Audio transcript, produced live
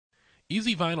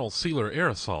Easy Vinyl Sealer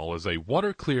Aerosol is a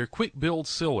water-clear, quick-build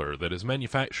sealer that is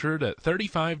manufactured at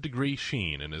 35-degree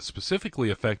sheen and is specifically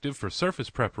effective for surface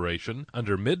preparation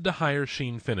under mid to higher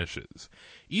sheen finishes.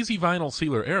 Easy Vinyl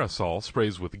Sealer Aerosol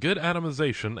sprays with good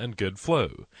atomization and good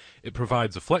flow. It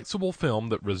provides a flexible film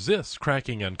that resists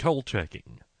cracking and cold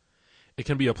checking. It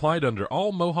can be applied under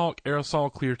all Mohawk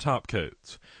aerosol clear top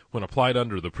coats. When applied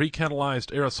under the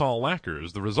pre-catalyzed aerosol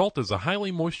lacquers, the result is a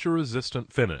highly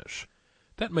moisture-resistant finish.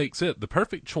 That makes it the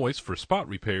perfect choice for spot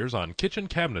repairs on kitchen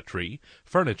cabinetry,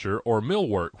 furniture, or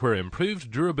millwork where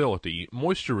improved durability,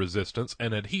 moisture resistance,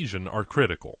 and adhesion are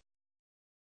critical.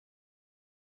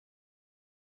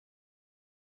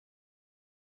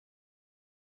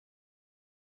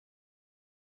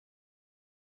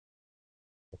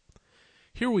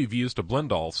 Here we've used a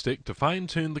Blendall stick to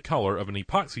fine-tune the color of an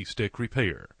epoxy stick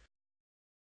repair.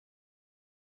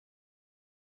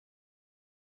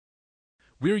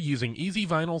 We're using Easy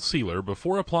Vinyl Sealer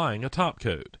before applying a top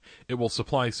coat. It will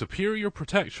supply superior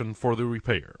protection for the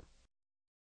repair.